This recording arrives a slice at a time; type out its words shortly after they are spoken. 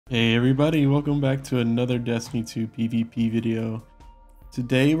Hey everybody, welcome back to another Destiny 2 PvP video.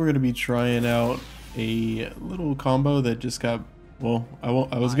 Today we're going to be trying out a little combo that just got, well, I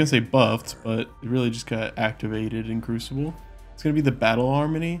was going to say buffed, but it really just got activated in Crucible. It's going to be the Battle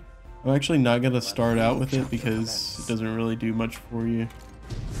Harmony. I'm actually not going to start out with it because it doesn't really do much for you.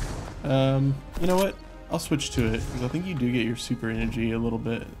 You know what? I'll switch to it because I think you do get your super energy a little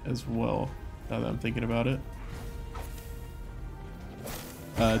bit as well, now that I'm thinking about it.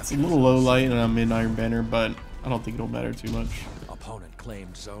 It's a little low light and I'm in Iron Banner, but I don't think it'll matter too much. Opponent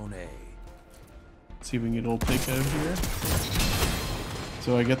claimed zone A. Let's see if we can get a little pick out here.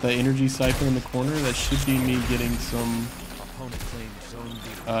 So I got that energy siphon in the corner. That should be me getting some Opponent claimed zone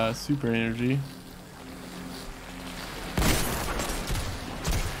B. super energy.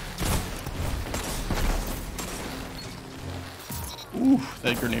 Oof,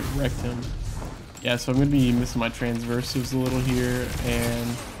 that grenade wrecked him. Yeah, so I'm going to be missing my transversives a little here,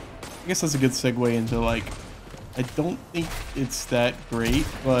 and I guess that's a good segue into, like, I don't think it's that great,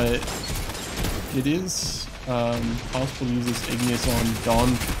 but it is possible to use this IGNEOUS on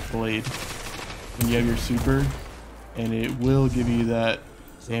Dawn Blade when you have your super, and it will give you that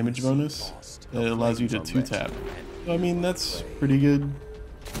damage bonus that allows you to 2-tap. So, I mean, that's pretty good.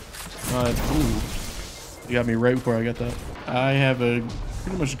 Ooh, you got me right before I got that. I have a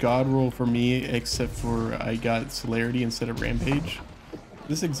pretty much god roll for me, except for I got Celerity instead of Rampage.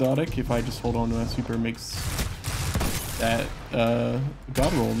 This exotic, if I just hold on to my super, makes that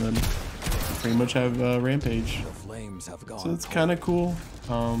god roll, and then pretty much have Rampage. So it's kind of cool.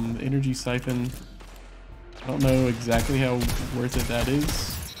 Energy Siphon, I don't know exactly how worth it that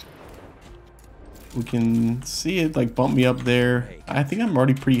is. We can see it like bump me up there. I think I'm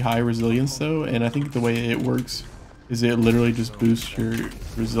already pretty high resilience though, and I think the way it works is it literally just boosts your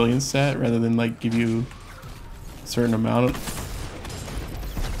resilience stat rather than like give you a certain amount.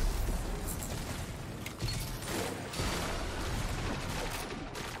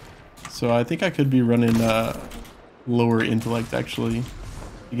 So I think I could be running lower intellect actually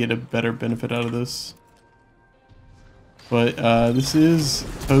to get a better benefit out of this. But this is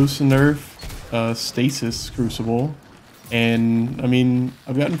post nerf stasis Crucible. And I mean,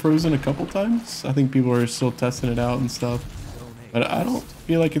 I've gotten frozen a couple times. I think people are still testing it out and stuff, but I don't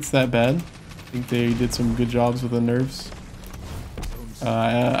feel like it's that bad. I think they did some good jobs with the nerfs.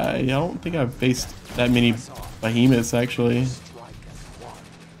 I don't think I've faced that many behemoths actually,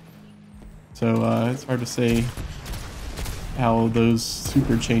 so it's hard to say how those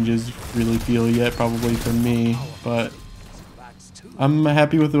super changes really feel yet, probably for me, but I'm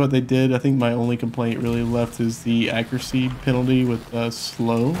happy with what they did. I think my only complaint really left is the accuracy penalty with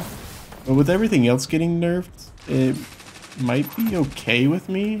slow. But with everything else getting nerfed, it might be okay with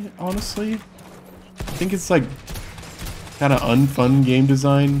me, honestly. I think it's like kind of unfun game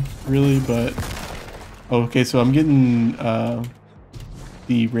design, really, but... Oh, okay, so I'm getting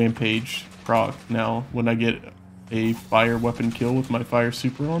the Rampage proc now when I get a fire weapon kill with my fire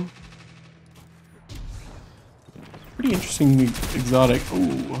super on. Pretty interesting exotic.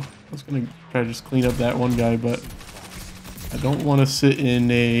 Oh, I was gonna try to just clean up that one guy, but I don't want to sit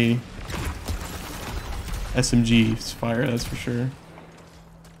in a SMG fire, that's for sure.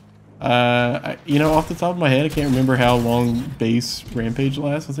 You know, off the top of my head, I can't remember how long base Rampage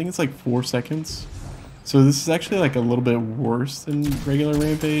lasts. I think it's like 4 seconds. So this is actually like a little bit worse than regular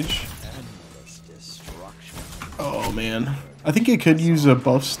Rampage. Oh man, I think it could use a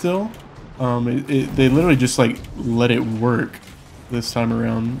buff still. They literally just like let it work this time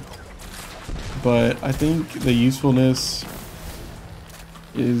around, but I think the usefulness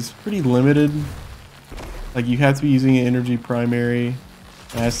is pretty limited. Like you have to be using an energy primary.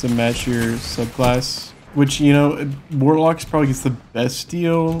 It has to match your subclass, which, you know, Warlock's probably gets the best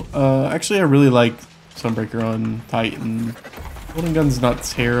deal. Actually, I really like Sunbreaker on Titan. Golden Gun's not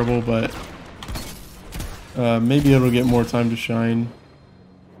terrible, but maybe it'll get more time to shine.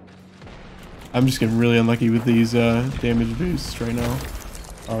 I'm just getting really unlucky with these damage boosts right now.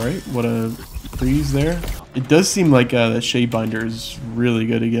 Alright, what a freeze there. It does seem like that Shade Binder is really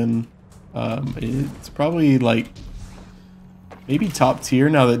good again. It's probably like maybe top tier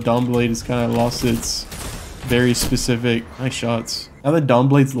now that Dawnblade has kind of lost its very specific... Nice shots. Now that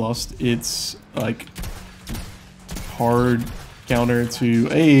Dawnblade's lost its like hard counter to...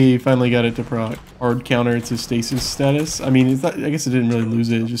 Hey, finally got it to proc. Hard counter to stasis status. I mean, it's not, I guess it didn't really lose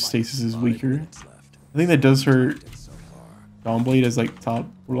it, it's just stasis is weaker. I think that does hurt Dawnblade as like top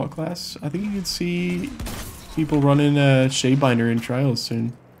Warlock class. I think you could see people running Shadebinder in trials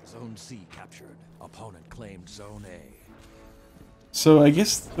soon. Zone C captured. Opponent claimed zone A. So I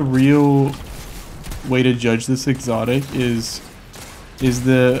guess the real way to judge this exotic is Is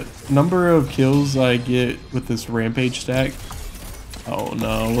the number of kills I get with this Rampage stack... Oh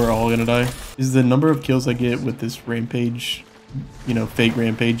no, we're all gonna die. Is the number of kills I get with this Rampage, you know, fake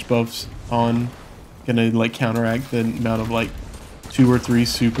Rampage buffs on gonna like counteract the amount of like 2 or 3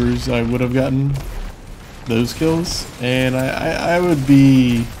 supers I would have gotten those kills? And I would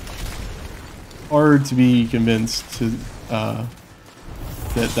be hard to be convinced to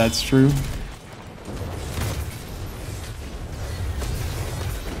that that's true.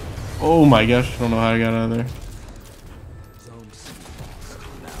 Oh my gosh, I don't know how I got out of there.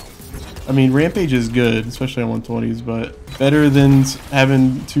 I mean, Rampage is good, especially on 120s, but better than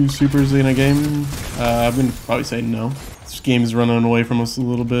having 2 supers in a game? I'm going to probably say no. This game is running away from us a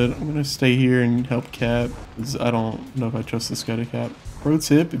little bit. I'm going to stay here and help cap, because I don't know if I trust this guy to cap. Pro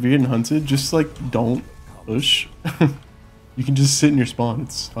tip, if you're getting hunted, just like don't push. You can just sit in your spawn,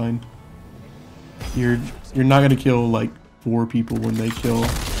 it's fine. You're not going to kill like 4 people when they kill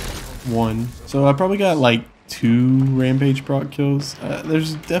 1. So I probably got like 2 Rampage proc kills.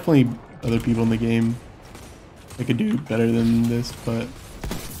 There's definitely other people in the game that could do better than this, but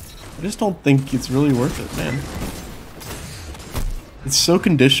I just don't think it's really worth it, man. It's so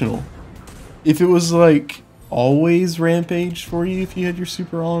conditional. If it was like always Rampage for you if you had your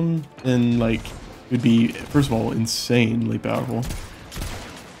super on, then like it would be, first of all, insanely powerful.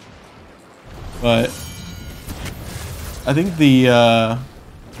 But I think the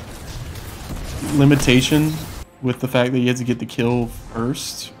limitation with the fact that you have to get the kill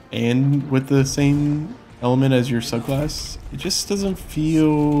first and with the same element as your subclass, it just doesn't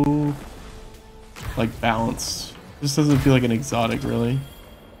feel like balanced. It just doesn't feel like an exotic, really.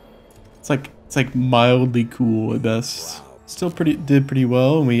 It's like mildly cool at best. Still did pretty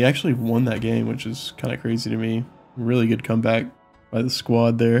well, and we actually won that game, which is kind of crazy to me. Really good comeback by the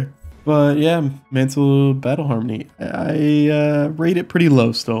squad there. But yeah, Mantle Battle Harmony. I rate it pretty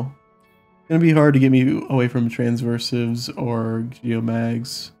low still. Gonna be hard to get me away from transversives or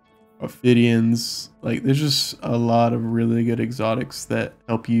geomags, ophidians. Like, there's just a lot of really good exotics that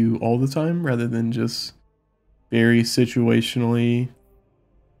help you all the time rather than just very situationally.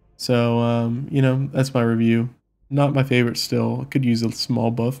 So you know, that's my review. Not my favorite still. Could use a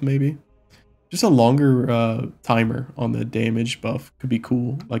small buff maybe. Just a longer timer on the damage buff could be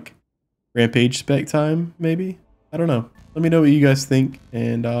cool. Like Rampage spec time maybe. I don't know. Let me know what you guys think,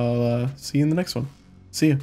 and I'll see you in the next one. See ya.